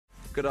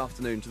good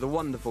afternoon to the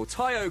wonderful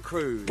Taio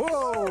Cruz.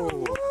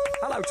 Whoa!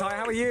 Hello, Ty,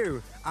 how are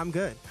you? I'm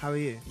good. How are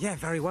you? Yeah,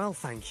 very well,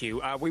 thank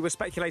you. We were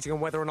speculating on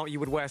whether or not you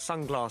would wear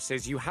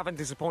sunglasses. You haven't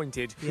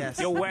disappointed. Yes.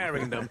 You're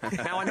wearing them.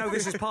 Now, I know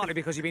this is partly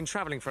because you've been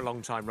travelling for a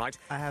long time, right?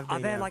 I have Are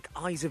been, there, yeah. like,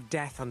 eyes of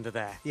death under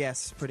there?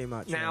 Yes, pretty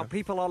much. Now, yeah.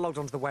 people are logged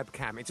onto the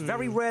webcam. It's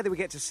very rare that we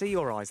get to see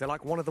your eyes. They're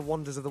like one of the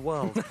wonders of the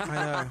world. I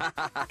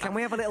know. Can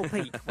we have a little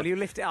peek? Will you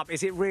lift it up?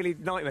 Is it really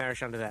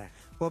nightmarish under there?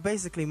 Well,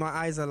 basically, my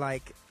eyes are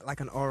like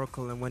an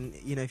oracle, and when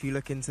if you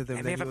look into them,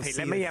 Let me then have a you'll peek.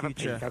 see Let me the have a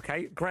future. peek,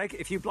 okay? Greg,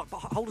 if you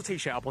hold a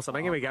T-shirt up or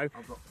something, here we go.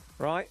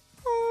 Right.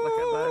 Look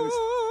at those.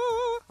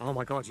 Oh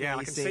my God! Yeah, Yeah, I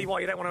you can see. see why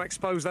you don't want to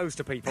expose those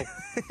to people.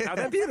 No,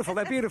 they're beautiful.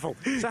 They're beautiful.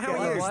 So how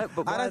are you? Why-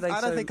 but why I are they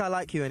don't so- think I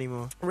like you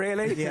anymore.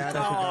 Really? Yeah, I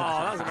don't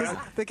Oh, think that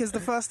was because the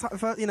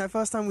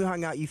first time we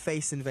hung out, you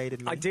face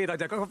invaded me. I did. I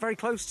got very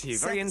close to you.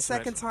 Very intimate.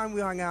 Second time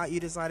we hung out, you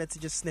decided to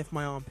just sniff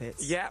my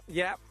armpits. Yeah.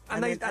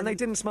 And And they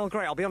didn't smell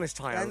great. I'll be honest,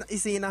 Tayo. And you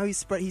see, now he's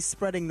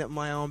spreading that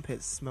my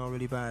armpits smell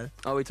really bad.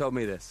 Oh, he told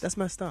me this. That's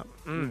messed up.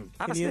 Have a Can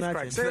you sniff, imagine?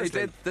 Greg. They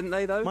Seriously. didn't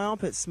they, though? My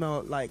armpits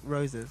smell like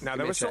roses. No, Give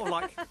they me were a sort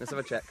of check. like Let's have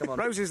a check. Come on.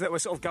 roses that were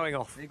sort of going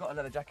off. You've got a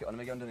leather jacket on. Let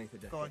me go underneath the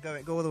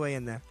jacket. Go all the way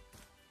in there.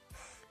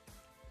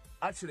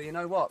 Actually, you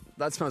know what?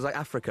 That smells like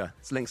Africa.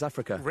 It's Lynx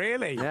Africa.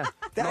 Really? Yeah.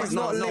 That is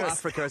not Lynx.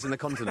 Africa as in the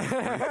continent.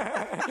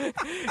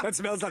 That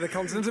smells like the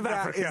continent of That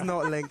Africa. is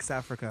not Lynx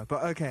Africa,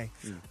 but okay.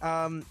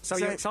 So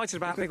you're excited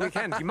about Big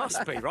Weekend? You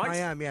must be, right? I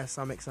am, yes.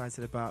 I'm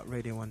excited about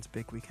Radio 1's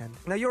Big Weekend.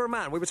 Now, you're a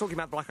man. We were talking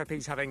about Black Eyed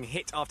Peas having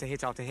hit after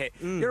hit after hit.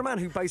 You're a man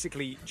who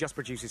basically just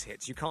produces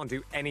hits. You can't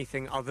do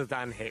anything other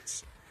than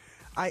hits.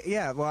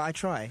 I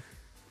try.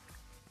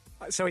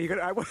 So are you going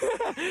to...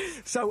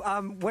 So,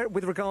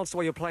 with regards to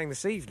what you're playing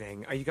this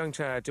evening, are you going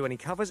to do any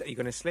covers? Are you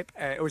going to slip?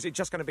 Or is it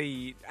just going to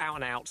be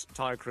out-and-out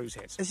Taio Cruz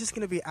hits? It's just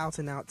going to be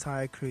out-and-out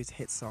Taio Cruz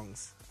hit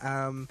songs.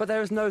 But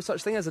there is no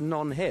such thing as a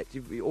non-hit.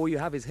 All you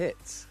have is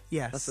hits.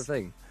 Yes. That's the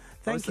thing.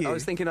 Thank you. I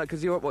was thinking,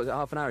 because you're, what,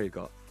 half an hour you've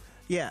got?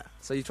 Yeah.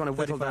 So you're trying to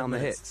whittle 35 down the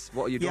minutes. hits.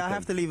 What are you dropping? Yeah, I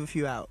have to leave a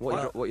few out.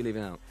 What are you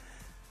leaving out?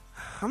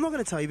 I'm not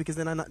going to tell you because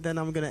then I'm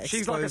going to expose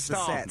She's like a the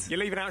star. set. You're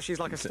leaving out She's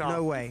Like a Star.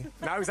 No way.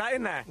 No, is that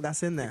in there?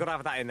 That's in there. You've got to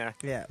have that in there.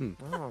 Yeah.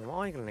 Oh, what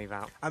are you going to leave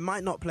out? I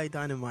might not play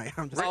Dynamite.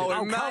 I'm just Oh,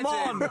 come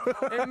on!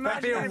 Imagine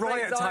That'd be a if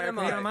riot, they Tayo. Can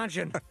you Dynamite.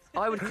 imagine?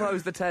 I would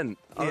close the tent.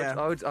 Yeah.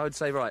 I would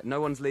say, right,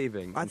 no one's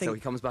leaving I until think-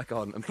 he comes back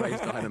on and plays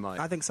Dynamite.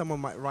 I think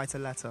someone might write a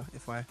letter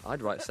if I...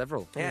 I'd write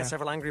several. Yeah, Yeah.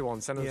 several angry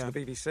ones. Send them Yeah. to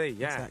the BBC.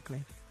 Yeah.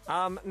 Exactly.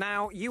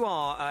 Now, you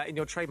are, in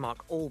your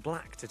trademark, all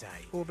black today.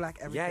 All black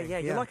everything. Yeah,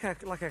 you're like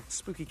a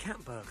spooky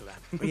cat burglar.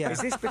 Yeah. Is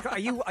this because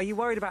are you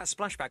worried about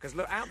splashback? Because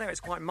look, out there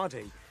it's quite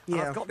muddy. And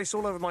Yeah. I've got this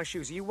all over my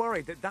shoes. Are you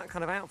worried that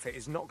kind of outfit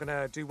is not going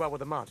to do well with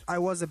the mud? I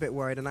was a bit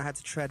worried and I had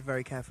to tread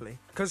very carefully.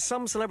 Because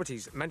some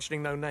celebrities,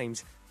 mentioning no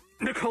names,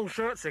 Nicole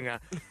Scherzinger,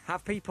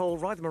 have people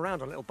ride them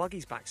around on little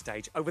buggies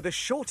backstage over the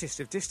shortest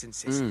of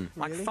distances.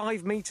 Like Really?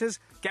 5 metres,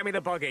 get me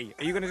the buggy.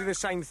 Are you going to do the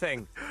same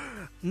thing?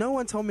 No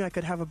one told me I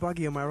could have a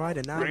buggy on my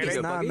rider. Now, Really?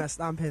 I'm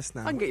pissed. I'm pissed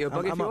now. I can get you a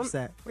buggy I'm if you want.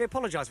 upset. We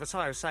apologise for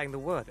Tayo saying the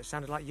word that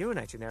sounded like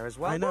urinating there as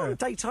well. I know. We're on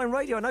daytime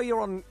radio. I know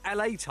you're on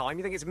LA time.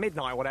 You think it's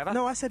midnight or whatever.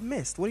 No, I said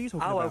missed. What are you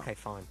talking Oh, about? okay,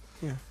 fine.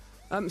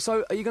 Yeah.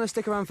 So, are you going to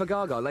stick around for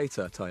Gaga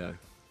later, Tayo?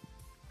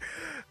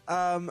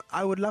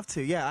 I would love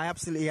to. Yeah, I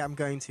absolutely am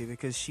going to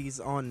because she's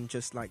on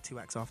just like 2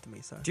 acts after me.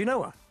 So Do you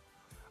know her?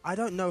 I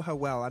don't know her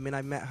well. I mean,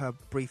 I met her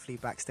briefly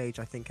backstage.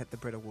 I think at the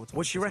Brit Awards.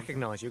 Would she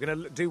recognise you? You're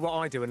going to do what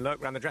I do and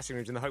lurk around the dressing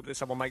rooms in the hope that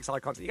someone makes eye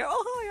contact. You go,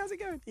 oh, hi, how's it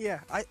going?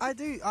 Yeah, I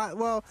do.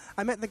 Well,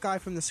 I met the guy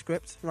from the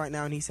script right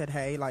now, and he said,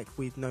 "Hey, like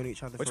we've known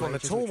each other." Which for one, the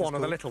ages," tall which was one or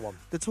the cool. little one?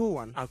 The tall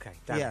one. Okay,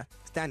 Danny. Yeah,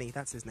 Danny.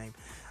 That's his name.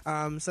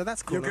 So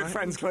that's cool. You're good right?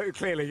 friends,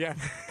 clearly, yeah.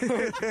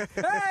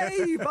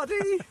 Hey,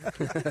 buddy!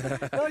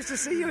 Nice to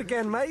see you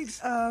again, mate.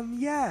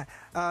 Yeah.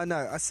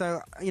 No.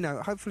 So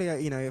hopefully,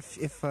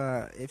 if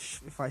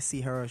I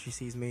see her or she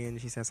sees me and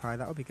she says hi,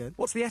 that'll be good.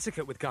 What's the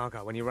etiquette with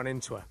Gaga when you run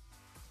into her?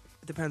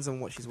 It depends on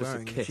what she's Just a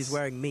wearing. If kiss. she's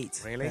wearing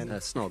meat. Really? then-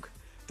 Snog.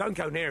 Don't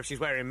go near if she's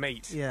wearing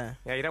meat. Yeah.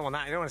 Yeah, you don't want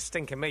that. You don't want a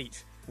stink of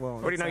meat. Well,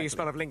 Already know you exactly.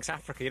 smell of Lynx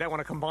Africa. You don't want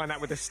to combine that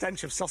with the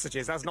stench of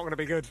sausages. That's not going to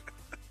be good.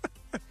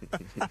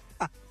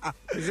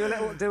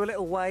 Do a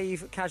little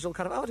wave, casual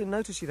kind of. Oh, I didn't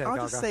notice you there, I'll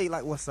Gaga. just say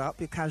like, "What's up?"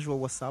 Your casual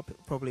 "What's up?" It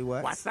probably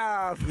works. What's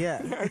up?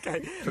 Yeah. Okay.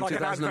 From like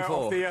an advert 2004.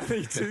 off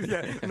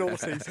the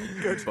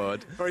noughties. Good.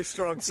 Bud. Very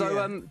strong. So,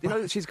 Yeah. you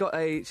know that she's got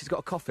a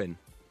coffin.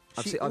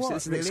 I've seen what,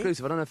 this is an really?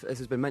 exclusive. I don't know if this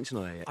has been mentioned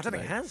on it yet. I don't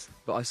think today. it has.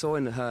 But I saw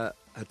in her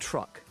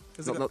truck.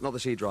 Has it Not that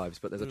she drives,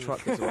 but there's a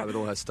truck that's arrived with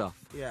all her stuff.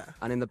 Yeah.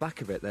 And in the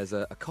back of it, there's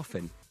a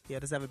coffin. Yeah.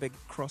 Does it have a big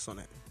cross on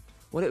it?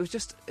 Well, it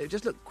just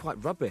looked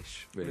quite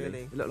rubbish, really. Really?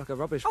 It looked like a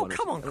rubbish Oh, one.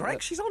 come on,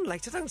 Greg. She's on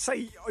later. Don't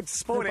say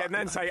spoil it and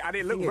then say and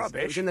it looked It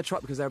rubbish. was in the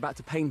truck because they're about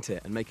to paint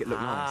it and make it look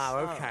nice. Ah,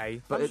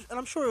 okay. But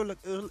I'm sure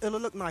it'll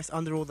look nice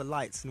under all the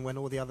lights and when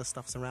all the other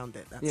stuff's around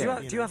it. That's Yeah.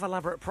 it, Do you have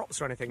elaborate props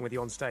or anything with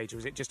you on stage, or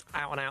is it just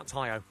out and out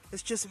Tayo?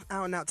 It's just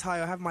out and out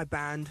Taio. I have my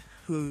band,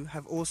 who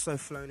have also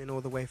flown in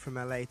all the way from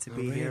LA to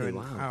be here. Really? And,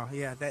 Wow. Oh,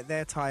 yeah,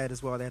 they're tired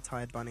as well. They're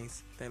tired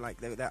bunnies.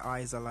 Their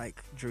eyes are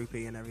like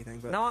droopy and everything.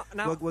 But Now,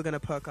 we're going to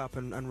perk up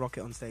and rock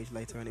it on stage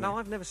later anyway. now,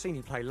 I've never seen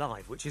you play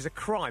live, which is a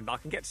crime, but I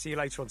can get to see you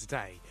later on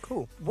today.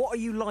 Cool. What are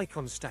you like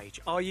on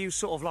stage? Are you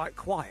sort of like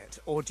quiet,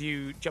 or do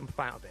you jump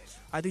about a bit?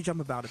 I do jump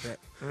about a bit.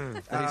 And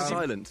he's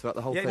silent throughout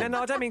the whole Yeah, thing.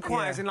 no, I don't mean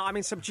quiet, Yeah. as in, like, I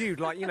mean subdued.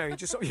 Like, you know, he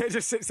just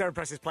just sits there and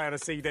presses play on a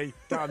CD.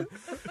 Done.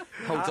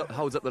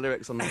 Holds up the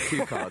lyrics on the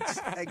cue cards.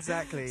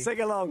 Exactly. Sing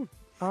along.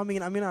 I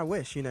mean, I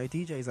wish,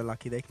 DJs are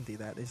lucky they can do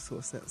that. They just sort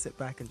of sit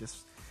back and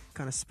just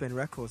kind of spin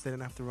records. They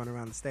don't have to run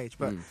around the stage.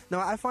 But no,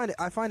 I find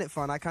it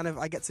fun. I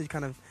get to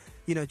kind of,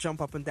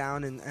 jump up and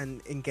down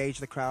and engage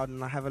the crowd,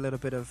 and I have a little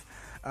bit of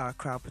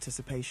crowd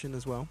participation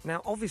as well.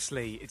 Now,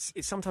 obviously, it's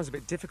sometimes a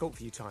bit difficult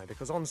for you, Ty,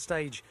 because on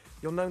stage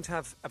you're known to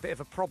have a bit of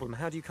a problem.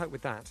 How do you cope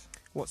with that?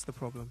 What's the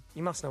problem?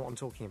 You must know what I'm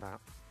talking about.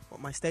 What,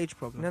 my stage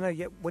problem? No,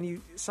 yeah.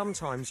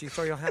 Sometimes you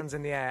throw your hands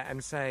in the air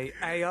and say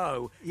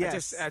 "Ayo,"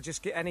 Yes.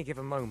 just get any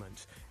given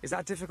moment. Is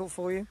that difficult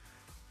for you?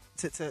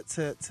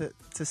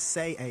 To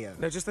say Ayo.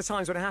 No, just the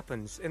times when it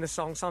happens in the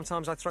song.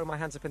 Sometimes I throw my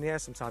hands up in the air.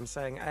 Sometimes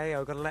saying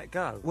 "Ayo, gotta let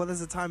go." Well,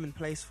 there's a time and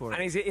place for it.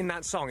 And is it in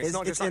that song? It's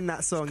not just in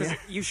that song. 'cause Yeah.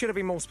 You should have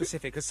been more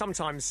specific, because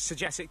sometimes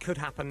suggests it could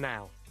happen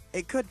now.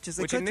 It could just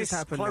Which in this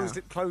happen closed,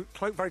 now.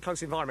 very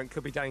close environment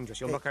could be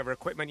dangerous. You'll knock over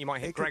equipment. You might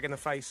hit Greg in the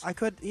face. I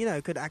could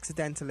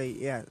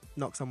accidentally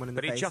knock someone in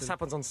But the it face. just and-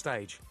 happens on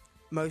stage.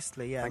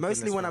 Mostly, yeah. Thank Mostly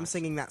goodness when for I'm that.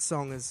 singing that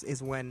song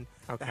is when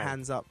the Okay.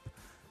 hands up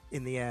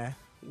in the air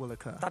will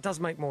occur. That does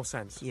make more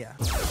sense. Yeah.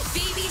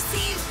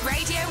 BBC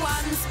Radio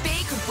 1's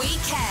Big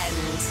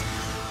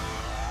Weekend.